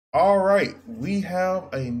All right, we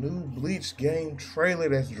have a new Bleach game trailer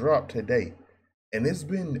that's dropped today, and it's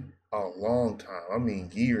been a long time. I mean,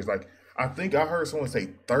 years. Like I think I heard someone say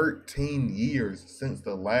 13 years since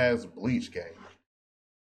the last Bleach game.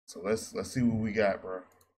 So let's see what we got, bro.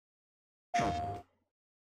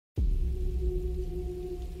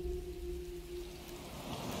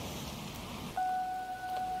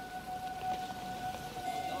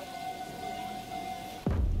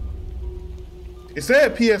 It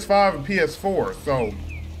said PS5 and PS4, so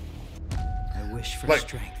I wish for like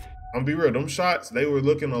strength. I'm be real, them shots they were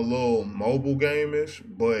looking a little mobile game-ish,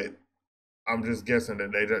 but I'm just guessing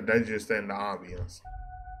that they just in the ambience.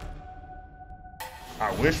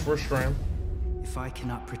 I wish for strength. If I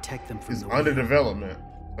cannot protect them from It's the under wheel, development,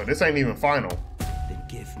 so this ain't even final. then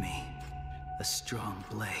give me a strong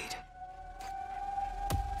blade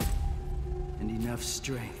and enough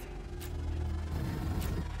strength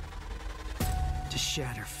to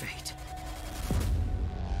shatter fate.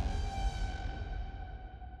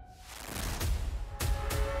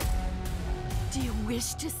 Do you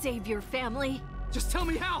wish to save your family? Just tell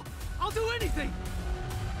me how! I'll do anything!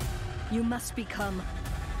 You must become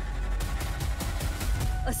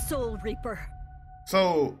a Soul Reaper.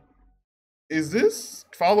 So, is this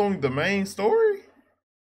following the main story?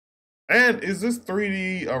 And is this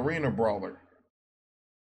 3D arena brawler?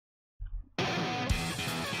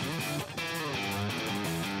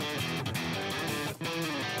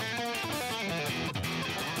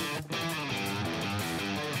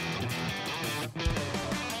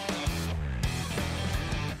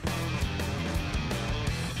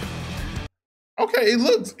 Okay, it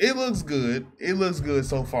looks good. It looks good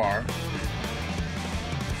so far.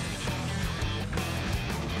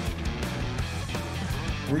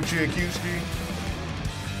 Ruchi Akuski.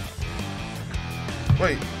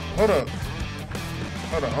 Wait, hold up.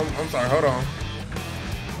 Hold on. I'm sorry. Hold on.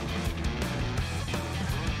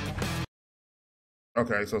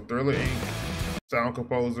 Okay, so Thriller Inc. Sound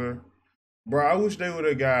composer. Bro, I wish they would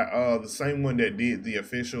have got the same one that did the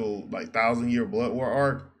official like 1,000 Year Blood War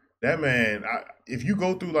arc. That man, if you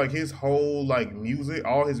go through like his whole like music,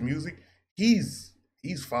 all his music, he's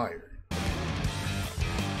fired.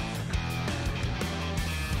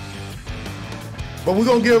 But we're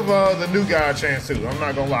gonna give the new guy a chance too. I'm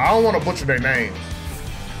not gonna lie, I don't want to butcher their names.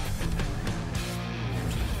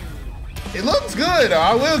 It looks good.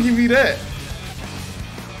 I will give you that.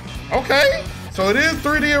 Okay, so it is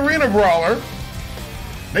 3D Arena Brawler.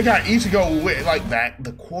 They got Ichigo with like that,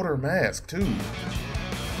 the quarter mask too.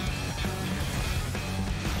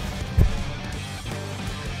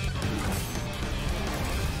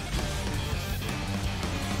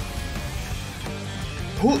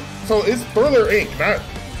 Who? So it's Thriller Inc. Not.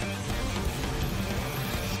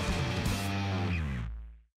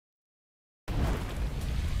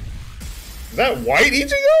 Is that white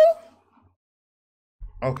Ichigo?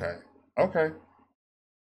 Okay. Okay.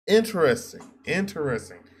 Interesting.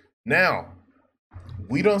 Interesting. Now,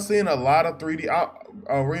 we don't see a lot of 3D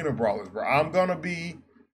arena brawlers, bro. I'm gonna be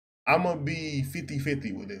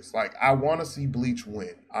 50-50 with this. Like, I want to see Bleach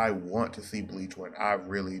win. I want to see Bleach win. I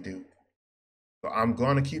really do. So I'm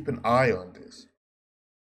gonna keep an eye on this.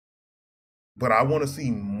 But I want to see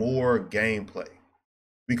more gameplay.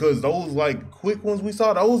 Because those like quick ones we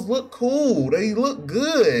saw, those look cool. They look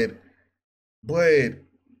good. But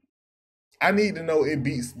I need to know it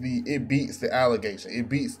beats the allegation. It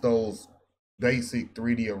beats those basic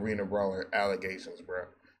 3D arena brawler allegations, bro.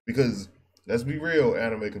 Because let's be real,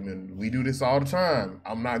 anime community, we do this all the time.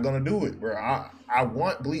 I'm not gonna do it, bro. I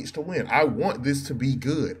want Bleach to win. I want this to be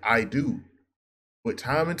good. I do. But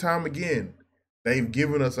time and time again, they've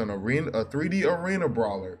given us a 3D arena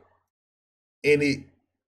brawler, and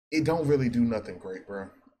it don't really do nothing great, bro.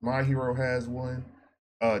 My Hero has one.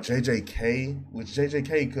 JJK, which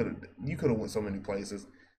JJK could have went so many places.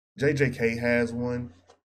 JJK has one.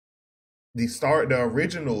 The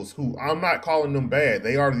originals, who I'm not calling them bad,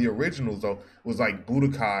 they are the originals though, was like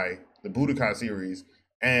Budokai, the Budokai series,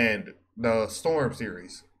 and the Storm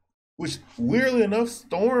series. Which weirdly enough,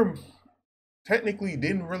 Storm technically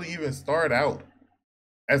didn't really even start out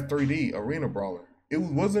as 3D arena brawler.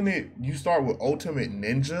 Wasn't it you start with Ultimate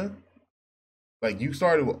Ninja? Like you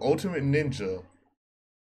started with Ultimate Ninja,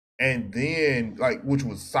 and then like which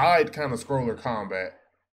was side kind of scroller combat,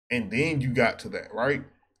 and then you got to that, right?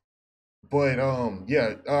 But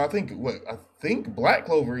yeah, I think Black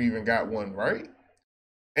Clover even got one, right?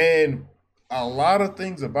 And a lot of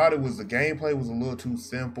things about it was the gameplay was a little too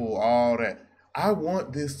simple, all that. I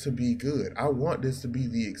want this to be good. I want this to be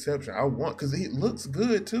the exception. Because it looks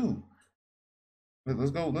good too.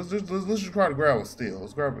 Let's go. Let's just try to grab a steal.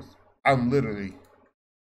 Let's grab it. I'm literally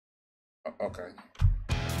Okay.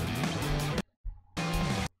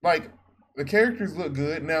 Like, the characters look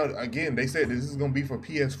good. Now, again, they said this is going to be for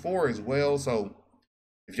PS4 as well, so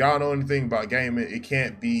if y'all know anything about gaming, it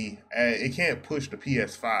can't push the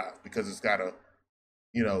PS5 because it's got to,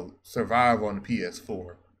 you know, survive on the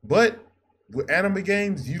PS4. But with anime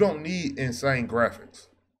games, you don't need insane graphics.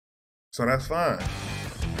 So that's fine.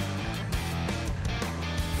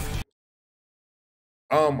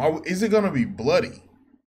 Is it going to be bloody?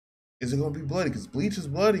 Is it going to be bloody? Because Bleach is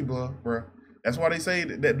bloody, bruh. That's why they say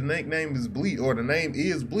that the nickname is Bleach, or the name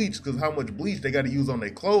is Bleach, because how much bleach they got to use on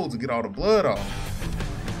their clothes to get all the blood off.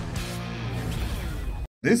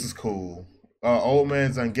 This is cool. Old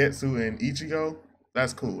man Zangetsu and Ichigo.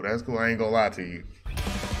 That's cool. That's cool. I ain't gonna lie to you.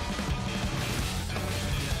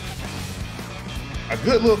 A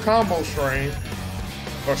good little combo string.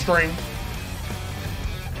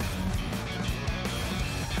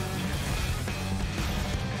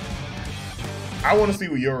 I want to see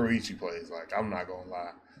what Yoruichi plays like. I'm not gonna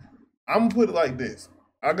lie. I'm gonna put it like this.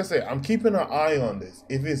 Like I said, I'm keeping an eye on this.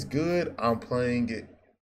 If it's good, I'm playing it.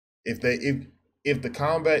 If the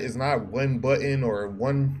combat is not one button or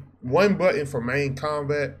one button for main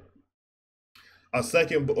combat, the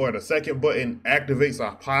second button activates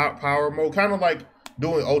a power mode, kind of like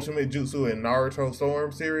doing Ultimate Jutsu in Naruto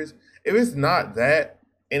Storm series. If it's not that,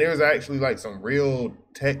 and there's actually like some real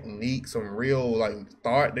technique, some real like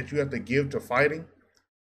thought that you have to give to fighting,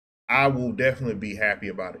 I will definitely be happy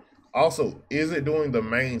about it. Also, is it doing the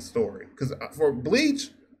main story? Because for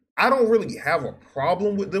Bleach, I don't really have a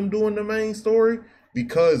problem with them doing the main story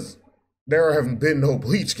because there haven't been no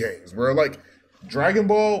Bleach games, bro. Like Dragon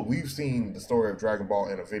Ball, we've seen the story of Dragon Ball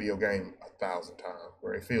in a video game 1,000 times,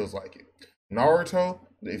 where it feels like it. Naruto,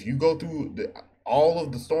 if you go through all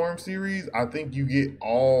of the Storm series, I think you get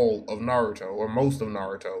all of Naruto or most of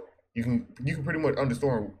Naruto. You can pretty much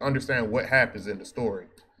understand what happens in the story.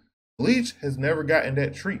 Bleach has never gotten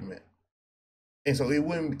that treatment, and so it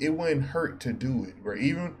wouldn't hurt to do it, bro.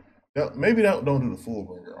 Even maybe don't do the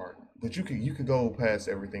Fullbringer arc, but you could go past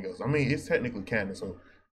everything else. I mean, it's technically canon, so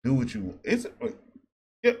do what you want. It's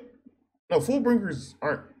yeah, no, Fullbringers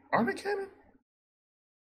are they canon?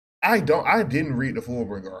 I didn't read the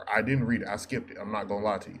Fullbringer arc. I didn't read it. I skipped it. I'm not gonna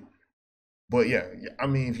lie to you. But yeah, I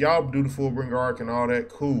mean, if y'all do the Fullbringer arc and all that,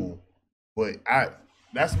 cool. But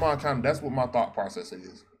that's what my thought process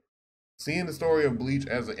is. Seeing the story of Bleach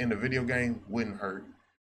in the video game wouldn't hurt.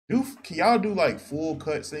 Can y'all do like full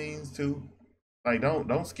cut scenes too? Like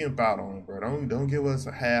don't skimp out on it, bro. Don't give us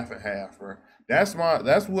a half and half, bro. That's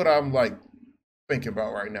what I'm like thinking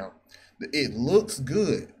about right now. It looks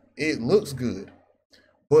good. It looks good.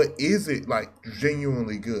 But is it like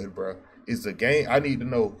genuinely good, bro? Is the game? I need to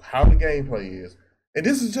know how the gameplay is. And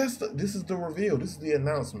this is the reveal. This is the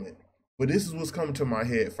announcement. But this is what's coming to my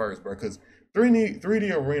head first, bro. Because 3D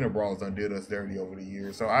Arena Brawls done did us dirty over the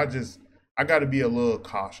years. So I got to be a little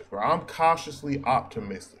cautious, bro. I'm cautiously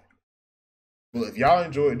optimistic. Well, if y'all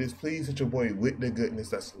enjoyed this, please hit your boy with the goodness.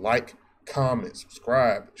 That's like, comment,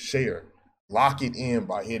 subscribe, share. Lock it in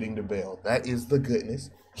by hitting the bell. That is the goodness.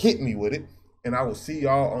 Hit me with it. And I will see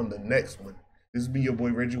y'all on the next one. This has been your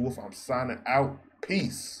boy Reggie Wolf. I'm signing out.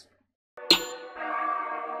 Peace.